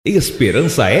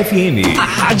Esperança FM, a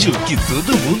rádio que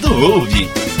todo mundo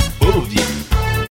ouve.